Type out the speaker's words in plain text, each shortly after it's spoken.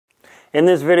In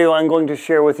this video, I'm going to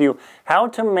share with you how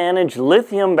to manage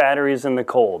lithium batteries in the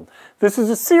cold. This is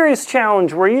a serious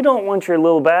challenge where you don't want your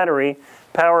little battery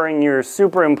powering your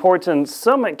super important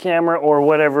summit camera or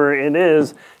whatever it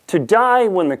is to die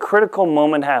when the critical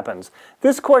moment happens.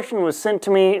 This question was sent to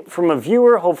me from a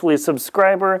viewer, hopefully a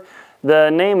subscriber.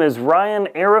 The name is Ryan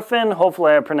Arafin.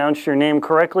 Hopefully I pronounced your name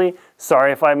correctly.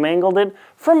 Sorry if I mangled it.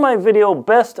 From my video,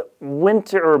 best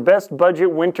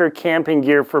budget winter camping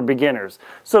gear for beginners.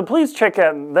 So please check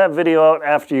out that video out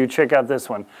after you check out this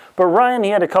one. But Ryan,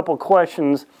 he had a couple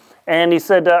questions and he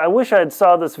said, I wish I had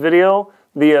saw this video,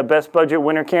 the best budget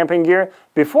winter camping gear,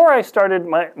 before I started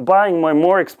buying my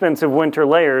more expensive winter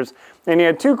layers. And he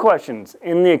had two questions.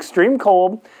 In the extreme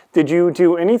cold, did you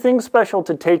do anything special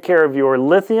to take care of your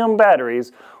lithium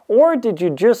batteries, or did you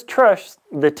just trust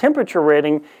the temperature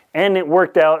rating and it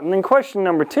worked out? And then question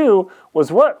number two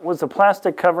was, what was the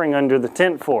plastic covering under the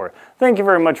tent for? Thank you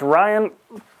very much, Ryan.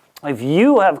 If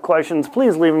you have questions,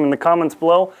 please leave them in the comments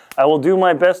below. I will do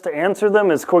my best to answer them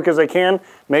as quick as I can,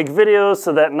 make videos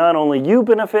so that not only you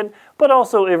benefit, but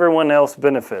also everyone else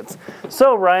benefits.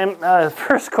 So Ryan,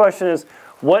 first question is,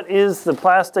 what is the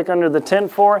plastic under the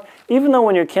tent for? Even though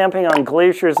when you're camping on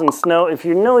glaciers and snow, if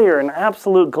you know you're an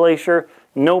absolute glacier,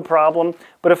 no problem.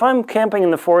 But if I'm camping in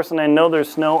the forest and I know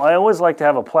there's snow, I always like to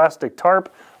have a plastic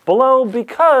tarp below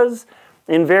because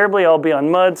invariably I'll be on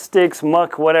mud, sticks,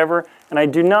 muck, whatever, and I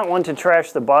do not want to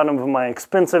trash the bottom of my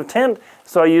expensive tent,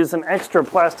 so I use an extra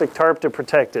plastic tarp to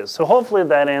protect it. So hopefully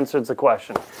that answers the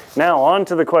question. Now on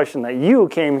to the question that you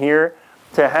came here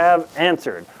to have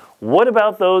answered. What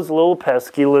about those little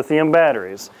pesky lithium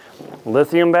batteries?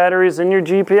 Lithium batteries in your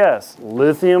GPS,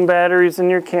 lithium batteries in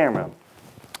your camera,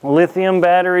 lithium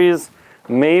batteries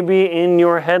maybe in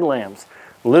your headlamps,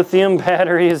 lithium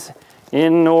batteries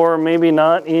in or maybe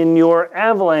not in your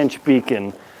avalanche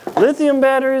beacon, lithium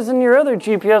batteries in your other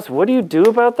GPS. What do you do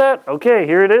about that? Okay,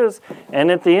 here it is.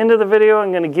 And at the end of the video, I'm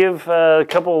going to give a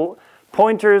couple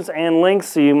pointers and links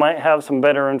so you might have some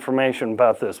better information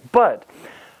about this. But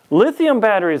lithium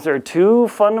batteries are two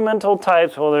fundamental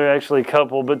types, well, there are actually a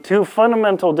couple, but two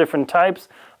fundamental different types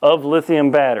of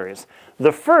lithium batteries.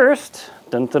 The first,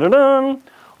 dun, dun, dun, dun,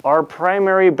 are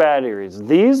primary batteries.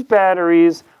 These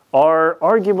batteries are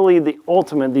arguably the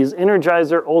ultimate, these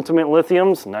Energizer Ultimate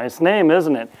Lithiums. Nice name,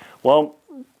 isn't it? Well,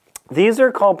 these are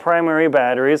called primary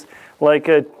batteries, like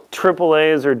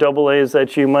AAAs or AA's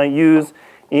that you might use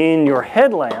in your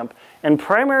headlamp. And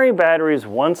primary batteries,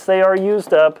 once they are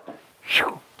used up,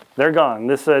 they're gone.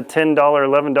 This $10,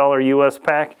 $11 US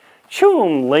pack,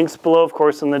 choom, links below, of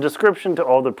course, in the description to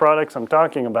all the products I'm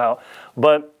talking about.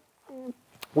 But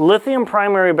lithium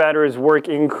primary batteries work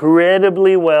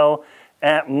incredibly well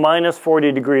at minus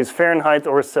 40 degrees Fahrenheit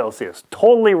or Celsius.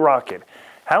 Totally rocket.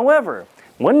 However,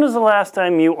 when was the last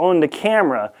time you owned a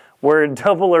camera where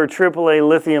AA or AAA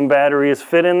lithium batteries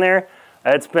fit in there?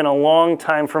 It's been a long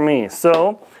time for me.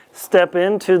 So step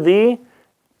into the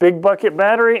big bucket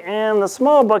battery and the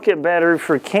small bucket battery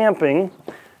for camping,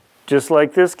 just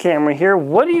like this camera here.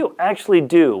 What do you actually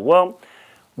do? Well,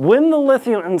 when the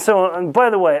lithium, and by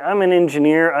the way, I'm an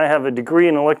engineer. I have a degree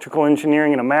in electrical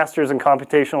engineering and a master's in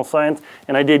computational science,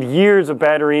 and I did years of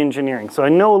battery engineering. So I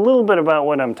know a little bit about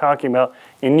what I'm talking about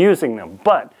in using them.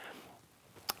 But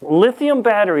lithium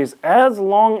batteries, as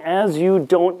long as you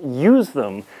don't use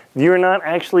them, you're not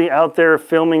actually out there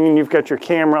filming and you've got your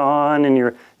camera on and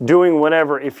you're doing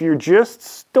whatever. If you're just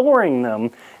storing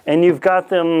them and you've got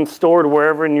them stored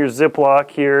wherever in your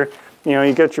Ziploc here, you know,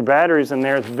 you got your batteries in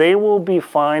there, they will be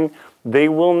fine. They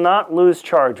will not lose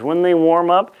charge. When they warm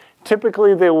up,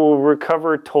 typically they will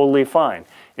recover totally fine.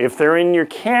 If they're in your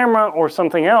camera or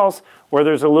something else where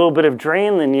there's a little bit of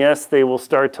drain, then yes, they will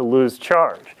start to lose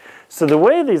charge. So the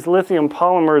way these lithium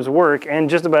polymers work, and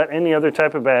just about any other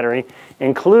type of battery,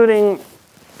 including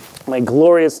my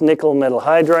glorious nickel metal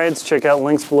hydrides, check out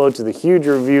links below to the huge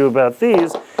review about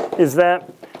these, is that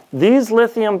these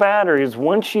lithium batteries,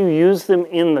 once you use them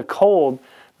in the cold,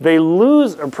 they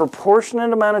lose a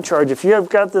proportionate amount of charge. If you have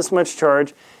got this much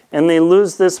charge and they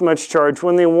lose this much charge,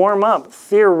 when they warm up,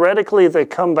 theoretically they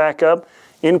come back up.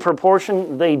 In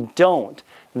proportion, they don't.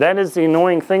 That is the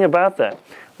annoying thing about that.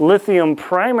 Lithium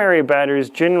primary batteries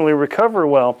generally recover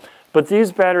well, but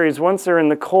these batteries, once they're in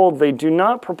the cold, they do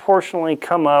not proportionally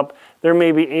come up. They're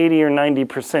maybe 80 or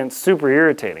 90%, super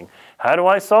irritating. How do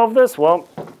I solve this? Well,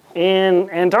 in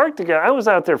Antarctica, I was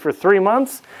out there for 3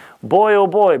 months. Boy, oh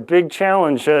boy, big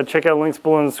challenge. Check out links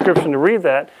below in the description to read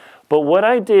that. But what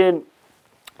I did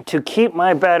to keep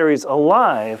my batteries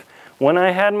alive when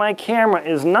I had my camera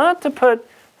is not to put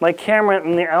my camera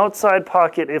in the outside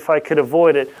pocket if I could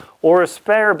avoid it, or a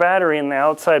spare battery in the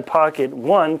outside pocket,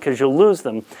 one, because you'll lose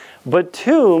them, but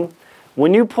two,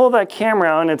 when you pull that camera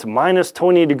out and it's minus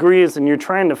 20 degrees and you're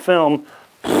trying to film,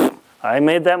 I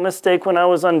made that mistake when I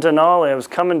was on Denali. I was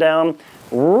coming down,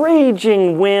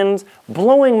 raging winds,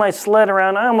 blowing my sled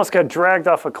around. I almost got dragged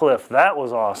off a cliff. That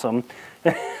was awesome.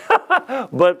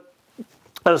 But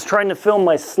I was trying to film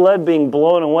my sled being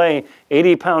blown away,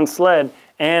 80-pound sled,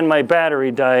 and my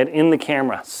battery died in the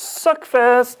camera.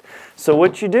 Suckfest. So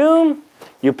what you do,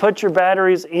 you put your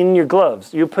batteries in your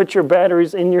gloves. You put your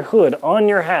batteries in your hood, on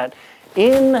your hat,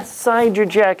 inside your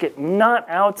jacket, not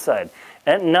outside.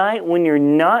 At night, when you're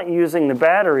not using the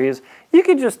batteries, you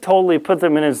could just totally put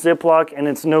them in a Ziploc and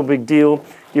it's no big deal.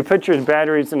 You put your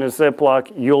batteries in a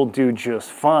Ziploc, you'll do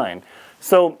just fine.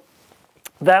 So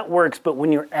that works, but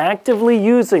when you're actively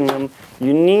using them,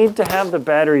 you need to have the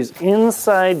batteries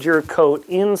inside your coat,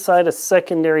 inside a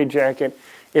secondary jacket,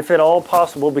 if at all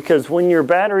possible, because when your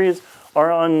batteries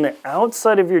are on the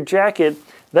outside of your jacket,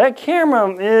 that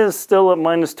camera is still at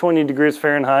minus 20 degrees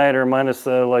Fahrenheit or minus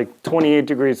like 28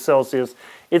 degrees Celsius.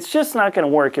 It's just not going to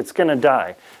work. It's going to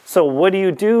die. So what do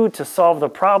you do to solve the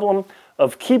problem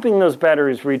of keeping those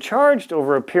batteries recharged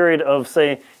over a period of,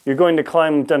 say, you're going to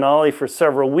climb Denali for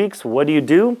several weeks? What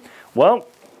do? Well,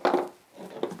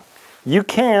 you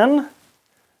can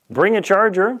bring a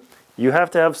charger. You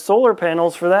have to have solar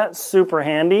panels for that, super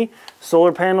handy.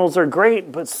 Solar panels are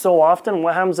great, but so often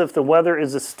what happens if the weather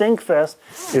is a stink fest?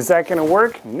 Is that going to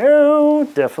work? No,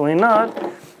 definitely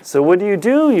not. So what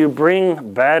do? You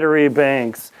bring battery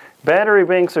banks. Battery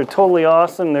banks are totally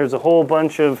awesome. There's a whole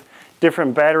bunch of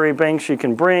different battery banks you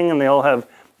can bring, and they all have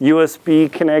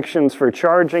USB connections for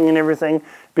charging and everything.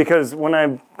 Because when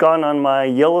I've gone on my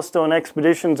Yellowstone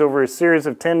expeditions over a series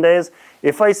of 10 days,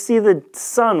 if I see the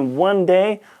sun one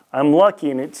day, I'm lucky,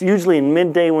 and it's usually in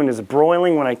midday when it's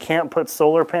broiling, when I can't put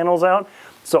solar panels out.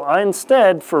 So I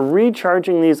instead, for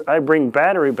recharging these, I bring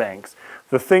battery banks.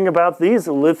 The thing about these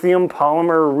lithium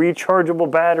polymer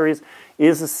rechargeable batteries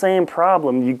is the same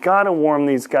problem. You gotta warm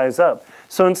these guys up.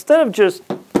 So instead of just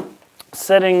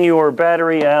setting your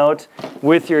battery out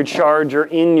with your charger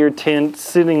in your tent,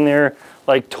 sitting there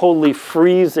like totally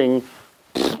freezing,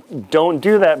 don't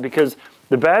do that, because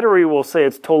the battery will say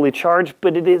it's totally charged,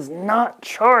 but it is not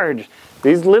charged.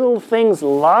 These little things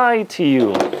lie to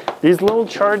you. These little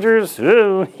chargers,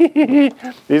 these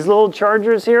little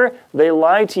chargers here, they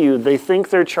lie to you. They think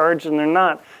they're charged and they're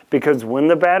not, because when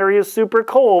the battery is super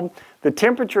cold, the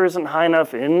temperature isn't high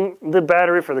enough in the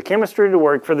battery for the chemistry to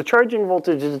work, for the charging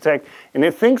voltage to detect, and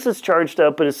it thinks it's charged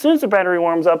up, but as soon as the battery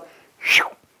warms up,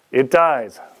 it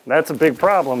dies. That's a big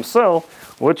problem. So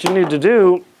what you need to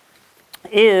do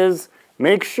is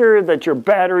make sure that your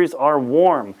batteries are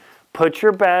warm. Put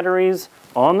your batteries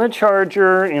on the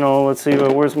charger. You know, let's see,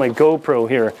 where's my GoPro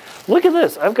here? Look at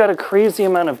this. I've got a crazy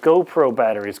amount of GoPro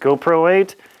batteries. GoPro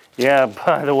 8? Yeah,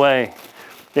 by the way.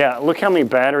 Yeah, look how many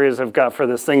batteries I've got for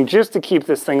this thing just to keep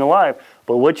this thing alive.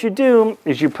 But what you do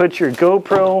is you put your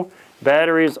GoPro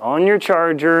batteries on your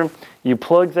charger. You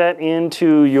plug that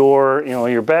into your,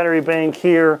 your battery bank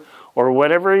here or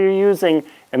whatever you're using,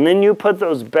 and then you put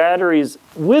those batteries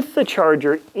with the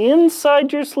charger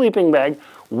inside your sleeping bag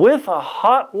with a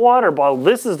hot water bottle.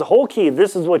 This is the whole key.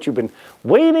 This is what you've been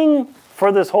waiting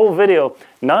for this whole video.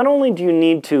 Not only do you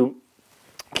need to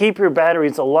keep your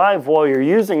batteries alive while you're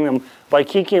using them by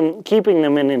keeping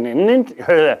them in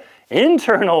an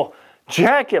internal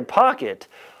jacket pocket,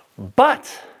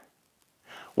 but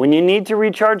when you need to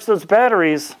recharge those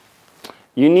batteries,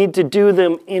 you need to do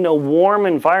them in a warm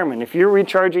environment. If you're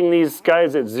recharging these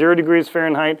guys at 0 degrees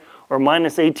Fahrenheit or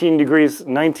minus 18 degrees,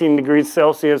 19 degrees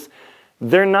Celsius,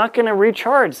 they're not going to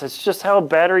recharge. That's just how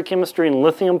battery chemistry and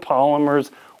lithium polymers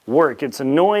work. It's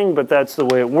annoying, but that's the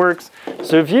way it works.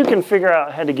 So if you can figure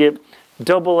out how to get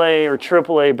AA or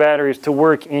AAA batteries to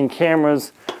work in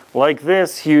cameras like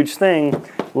this, huge thing.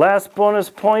 Last bonus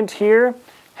point here,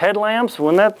 headlamps.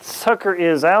 When that sucker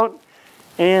is out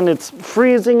and it's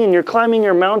freezing and you're climbing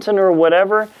your mountain or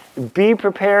whatever, be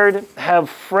prepared. Have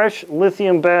fresh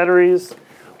lithium batteries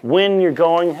when you're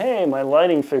going. Hey, my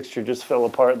lighting fixture just fell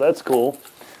apart. That's cool.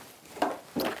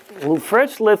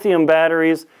 Fresh lithium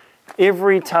batteries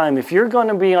every time. If you're going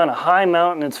to be on a high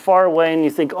mountain, it's far away, and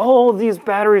you think, oh, these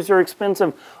batteries are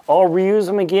expensive, I'll reuse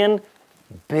them again.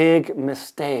 Big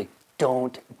mistake.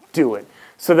 Don't do it.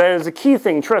 So that is a key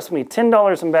thing. Trust me,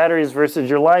 $10 in batteries versus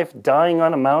your life dying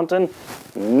on a mountain,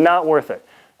 not worth it.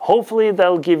 Hopefully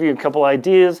that'll give you a couple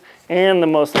ideas. And the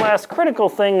last critical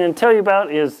thing I'm going to tell you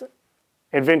about is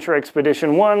Adventure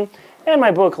Expedition 1, and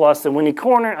my book, Lost at Windy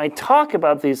Corner. I talk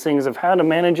about these things of how to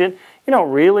manage it. You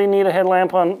don't really need a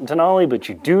headlamp on Denali, but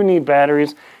you do need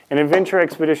batteries. In Adventure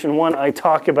Expedition 1, I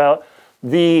talk about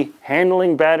the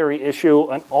handling battery issue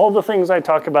and all the things I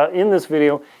talk about in this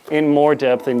video in more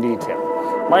depth and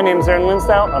detail. My name is Aaron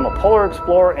Linsdau. I'm a polar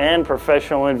explorer and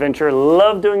professional adventurer.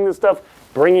 Love doing this stuff,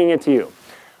 bringing it to you.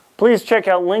 Please check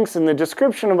out links in the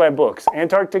description of my books: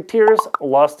 Antarctic Tears,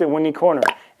 Lost at Windy Corner,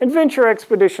 Adventure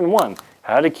Expedition 1,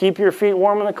 How to Keep Your Feet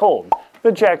Warm in the Cold,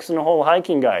 the Jackson Hole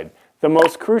Hiking Guide, the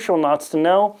Most Crucial Knots to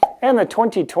Know, and the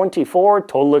 2024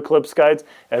 Total Eclipse Guides,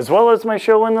 as well as my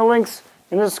show in the links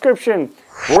in the description,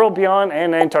 World Beyond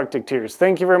and Antarctic Tears.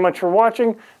 Thank you very much for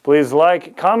watching. Please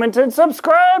like, comment, and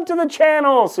subscribe to the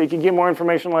channel so you can get more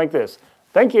information like this.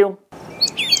 Thank you.